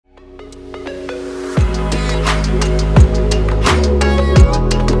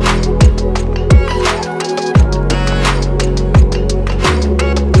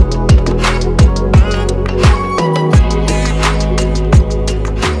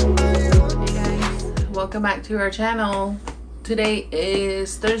welcome back to our channel. Today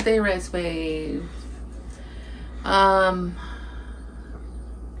is Thursday Rez-Fav.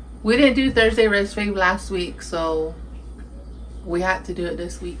 We didn't do Thursday Rez-Fav last week, so we had to do it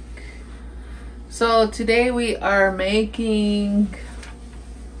this week. So today we are making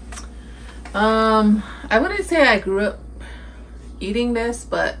I wouldn't say I grew up eating this,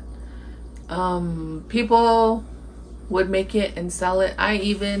 but people would make it and sell it. I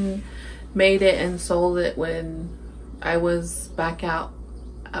even made it and sold it when I was back out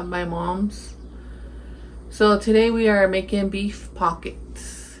at my mom's. So today we are making beef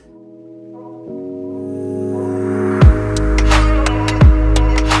pockets.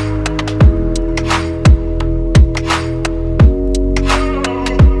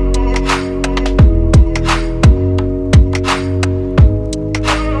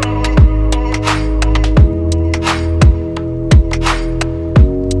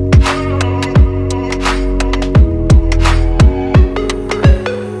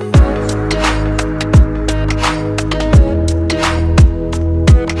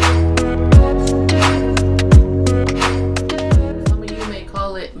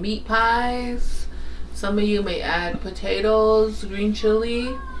 Meat pies. Some of you may add potatoes, green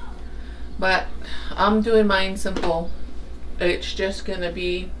chili, but I'm doing mine simple. It's just gonna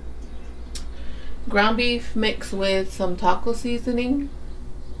be ground beef mixed with some taco seasoning,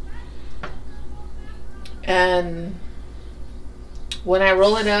 and when I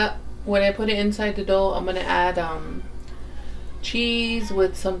roll it up, when I put it inside the dough, I'm gonna add cheese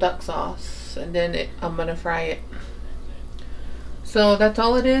with some duck sauce, and then I'm gonna fry it. So that's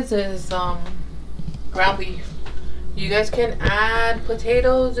all it is ground beef. You guys can add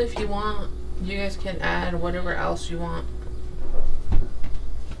potatoes if you want. You guys can add whatever else you want.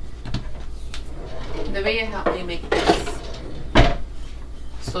 Nevaeh helped me make this,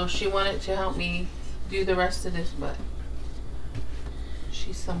 so she wanted to help me do the rest of this, but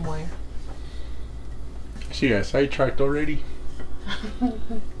she's somewhere. She got sidetracked already.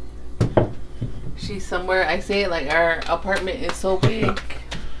 She's somewhere. I say it like our apartment is so big.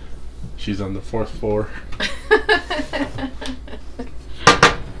 She's on the 4th floor.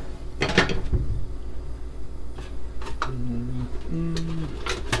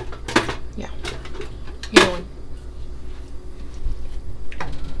 Yeah. You know.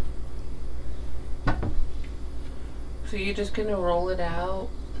 So you're just gonna roll it out.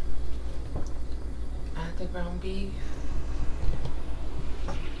 Add the ground beef.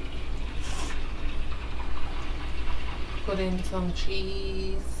 Put in some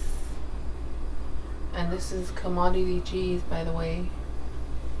cheese, and this is commodity cheese, by the way.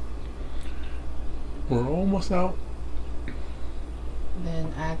 We're almost out.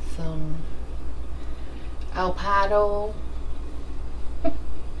 Then add some alpado. Do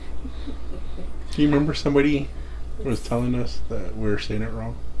you remember somebody was telling us that we were saying it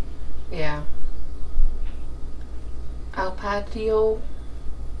wrong? Yeah. Alpatio.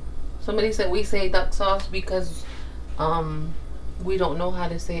 Somebody said we say duck sauce because we don't know how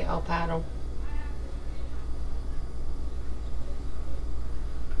to say alpado.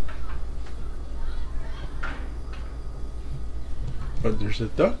 But there's a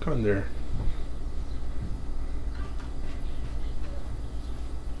duck on there.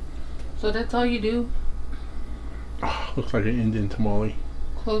 So that's all you do. Oh, looks like an Indian tamale.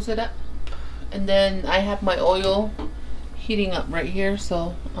 Close it up, and then I have my oil heating up right here,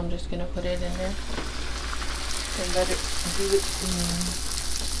 so I'm just gonna put it in there and let it do its thing.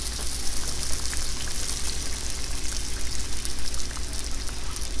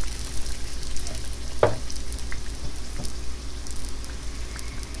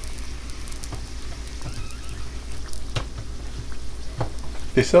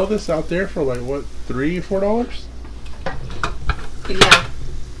 They sell this out there for like what, $3 or $4? Yeah.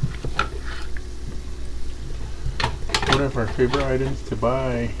 One of our favorite items to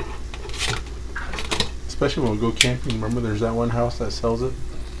buy, especially when we go camping. Remember, there's that one house that sells it.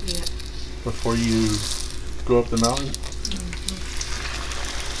 Yeah. Before you go up the mountain. Mm-hmm.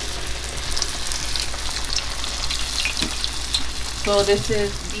 So this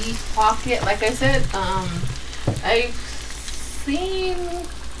is beef pocket. Like I said, I've seen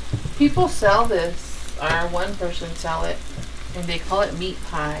people sell this, or one person sell it, and they call it meat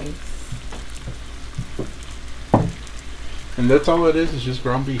pies. And that's all it is just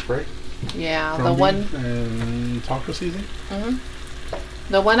ground beef, right? Yeah, ground the one and taco seasoning.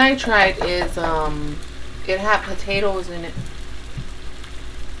 The one I tried is it had potatoes in it,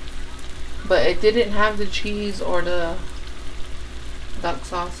 but it didn't have the cheese or the duck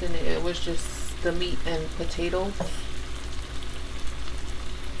sauce in it. It was just the meat and potatoes.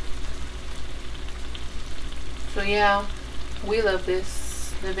 So yeah, we love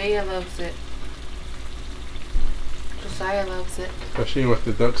this. Nevaeh loves it. Josiah loves it. Especially with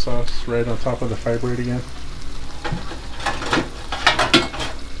the duck sauce right on top of the fibroid again.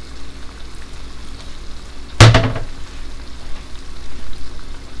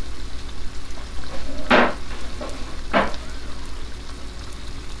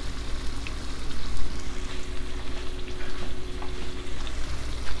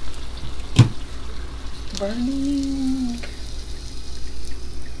 Burning.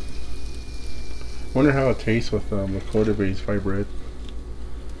 Wonder how it tastes with Lakota based fibroid.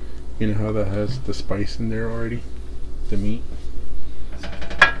 You know how that has the spice in there already? The meat?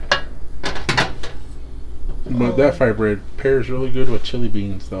 But that fibroid pairs really good with chili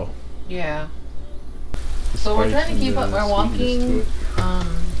beans though. Yeah. The So we're spice trying to keep and up the our walking. sweetness to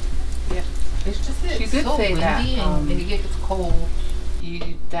it. Yeah. It's just She did so say windy that, and it gets cold.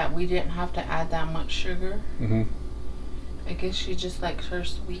 that we didn't have to add that much sugar. Mm-hmm. I guess she just likes her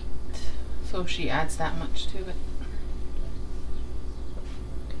sweet, so she adds that much to it.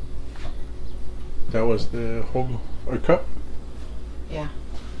 That was the whole cup? Yeah.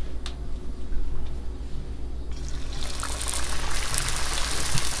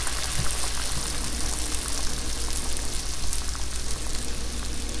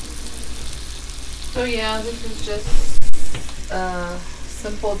 So yeah, this is just a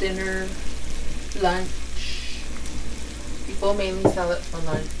simple dinner, lunch. People mainly sell it for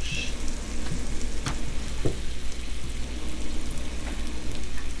lunch.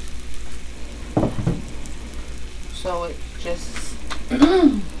 So it just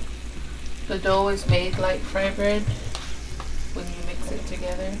the dough is made like fry bread when you mix it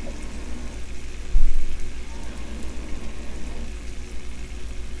together.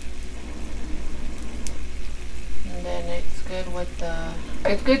 And then it's good with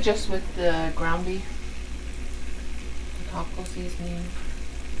it's good just with the ground beef, the taco seasoning.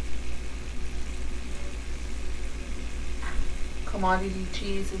 Commodity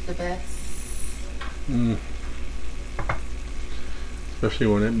cheese is the best. Mm. Especially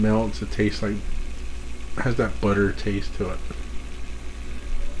when it melts, it tastes like, has that butter taste to it.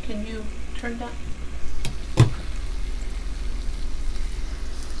 Can you turn that?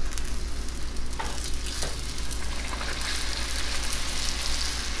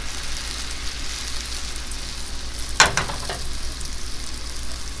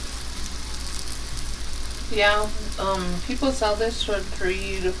 Yeah, people sell this for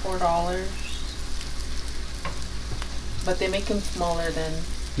 $3 to $4, but they make them smaller than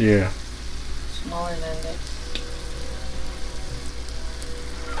this.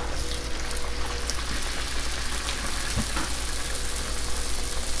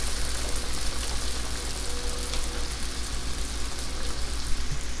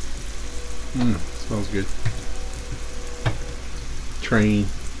 Smells good. Train.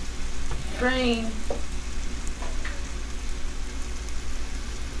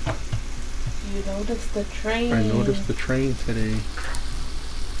 You noticed the train. I noticed the train today.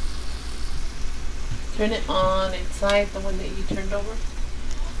 Turn it on inside the one that you turned over.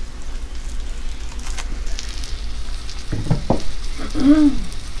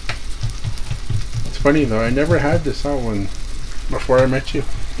 It's funny though, I never had this out one before I met you.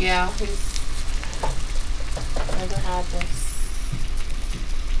 Yeah, he's never had this.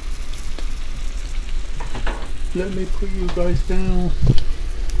 Let me put you guys down.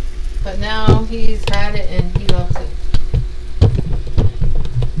 But now he's had it and he loves it.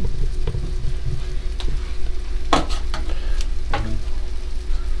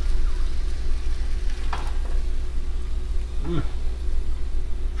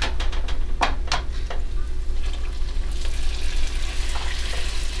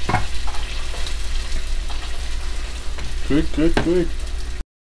 Good.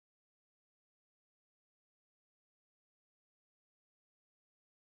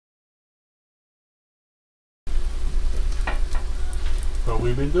 Well,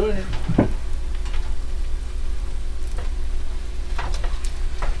 we've been doing it.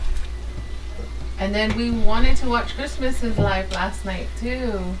 And then we wanted to watch Christmas's live last night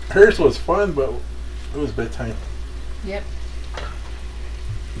too. Hers was fun, but it was bedtime. Yep.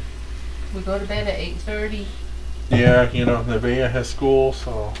 We go to bed at 8:30. Yeah, you know, Nevaeh has school,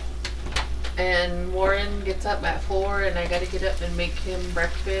 so. And Warren gets up at 4 and I gotta get up and make him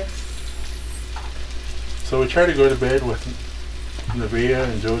breakfast. So we try to go to bed with Nevaeh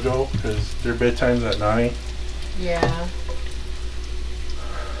and JoJo because their bedtime's at 9. Yeah.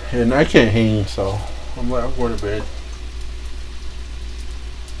 And I can't hang, so I'm going to bed.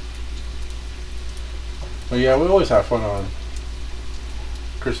 But yeah, we always have fun on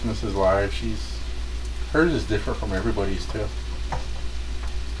Christmas is Live. Hers is different from everybody's too.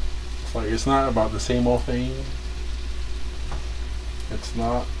 It's like it's not about the same old thing. It's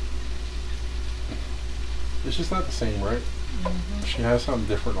not. It's just not the same, right? Mm-hmm. She has something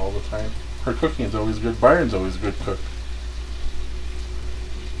different all the time. Her cooking is always good. Byron's always a good cook.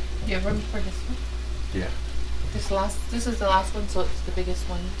 You have room for this one? Yeah. This is the last one, so it's the biggest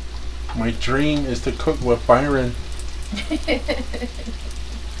one. My dream is to cook with Byron.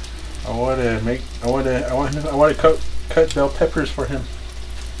 I want to cut bell peppers for him.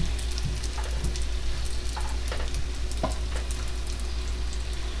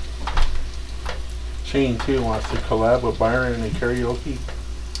 Shane too wants to collab with Byron in a karaoke.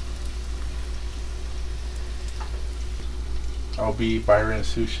 I'll be Byron's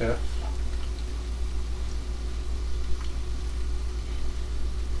sous chef.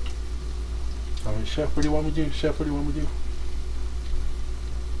 I mean, Chef, what do you want me to do? Chef, what do you want me to do?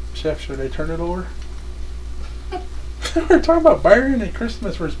 Chef, should I turn it over? We're talking about Byron at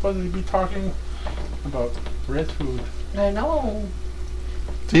Christmas. We're supposed to be talking about red food. I know.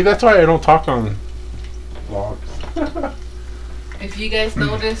 See, that's why I don't talk on vlogs. If you guys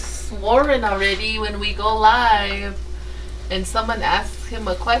notice Warren already when we go live and someone asks him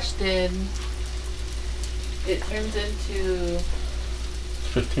a question, it turns into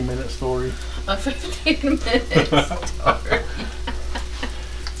 15-minute story. a 15-minute story.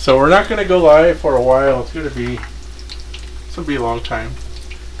 So we're not gonna go live for a while. It's gonna be a long time.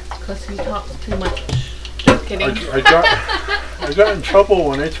 Because he talks too much. Just kidding. I got in trouble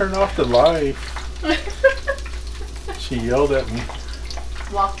when I turned off the live. She yelled at me.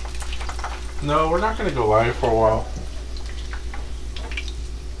 Well, No, we're not gonna go live for a while.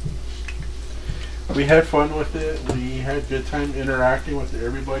 We had fun with it. We had a good time interacting with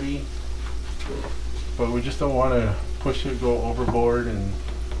everybody. But we just don't want to push it, go overboard, and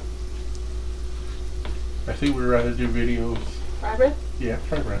I think we'd rather do videos. fry bread? Yeah,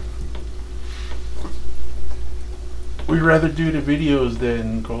 fry bread. We'd rather do the videos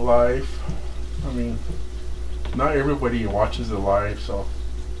than go live. I mean, not everybody watches the live, so.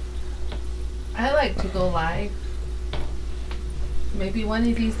 I like to go live. Maybe one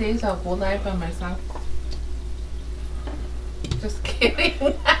of these days I'll go live by myself. Just kidding.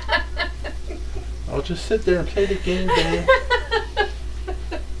 I'll just sit there and play the game, then.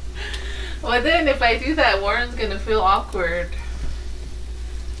 Well, then if I do that, Warren's gonna feel awkward.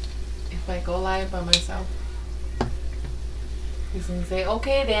 If I go live by myself, he's gonna say,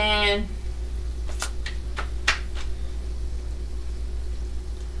 "Okay, then."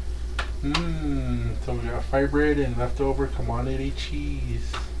 So we got fry bread and leftover commodity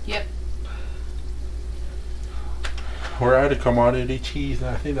cheese. Yep. We're out of commodity cheese, and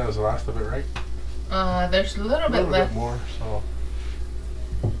I think that was the last of it, right? There's a little A bit little left. bit more, so.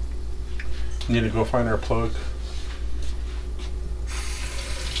 Need to go find our plug.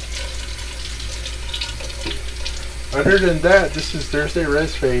 Other than that, this is Thursday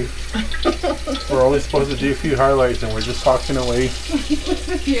Rez-Fav. We're only supposed to do a few highlights, and we're just talking away.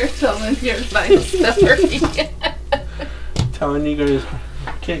 You're telling your life story. Telling you guys,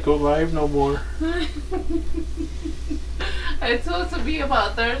 can't go live no more. It's supposed to be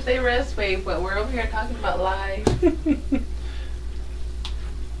about Thursday Rez-Fav, but we're over here talking about live.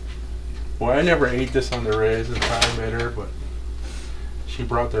 Well, I never ate this on the Rez until I met her, but she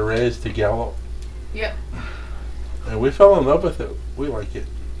brought the Rez to Gallup. Yep. And we fell in love with it. We like it.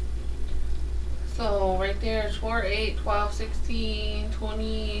 So right there is 4, 8, 12, 16,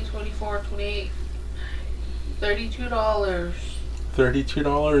 20, 24, 28, $32.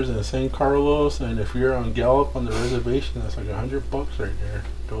 $32 in San Carlos, and if you're on Gallup on the reservation, that's like $100 right there.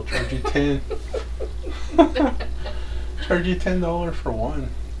 They'll charge you 10. Charge you $10 for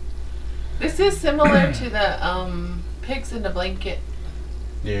one. This is similar to the pigs in the blanket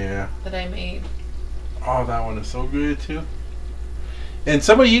Yeah. that I made. Oh, that one is so good too. And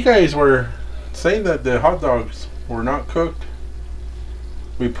some of you guys were saying that the hot dogs were not cooked.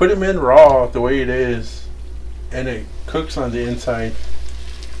 We put them in raw the way it is, and it cooks on the inside.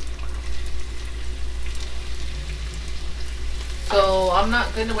 So I'm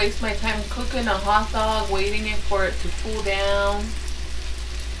not going to waste my time cooking a hot dog, waiting for it to cool down,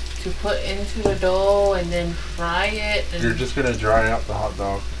 to put into the dough and then fry it. And You're just gonna dry out the hot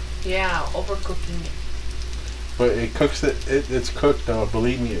dog. yeah, overcooking it. But it cooks it's cooked though.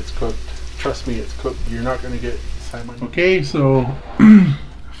 Believe me, it's cooked. Trust me, it's cooked. You're not gonna get salmon. Okay, so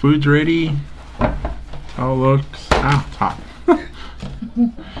food's ready. How it looks. Ah, it's hot.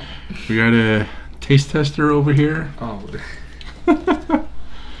 We got a taste tester over here. Oh.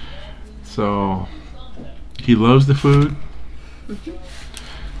 So he loves the food.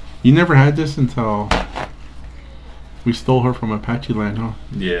 You never had this until We stole her from Apache land, huh?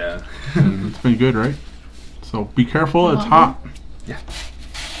 Yeah. And it's been good, right? So be careful, it's hot. Yeah.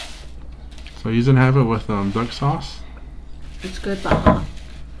 So he's gonna have it with duck sauce. It's good, but hot.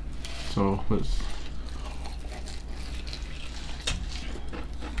 So let's.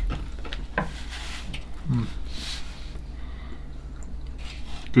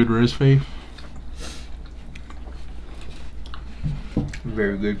 Good Rez-Fav.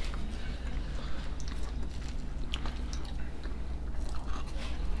 Very good.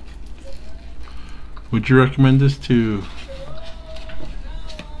 Would you recommend this to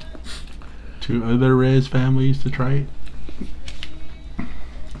other Rez families to try it?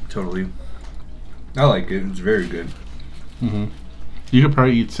 Totally. I like it. It's very good. Mm-hmm. You could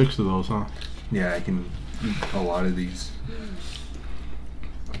probably eat 6 of those, huh? Yeah, I can eat a lot of these.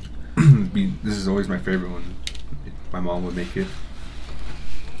 This is always my favorite one. My mom would make it.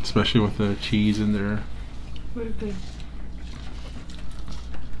 Especially with the cheese in there. Very good.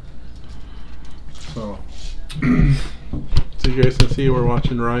 So, so you guys can see we're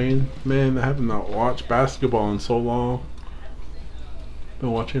watching Ryan. Man, I have not watched basketball in so long.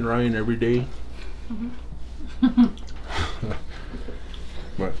 Been watching Ryan every day.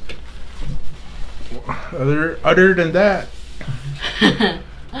 But other than that,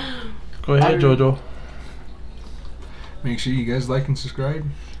 go ahead, Jojo. Make sure you guys like and subscribe.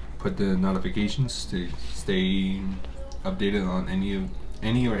 Put the notifications to stay updated on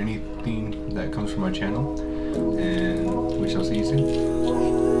any or anything that comes from our channel. And we shall see you soon.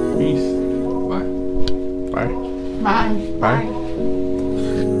 Peace. Bye. Bye. Bye. Bye.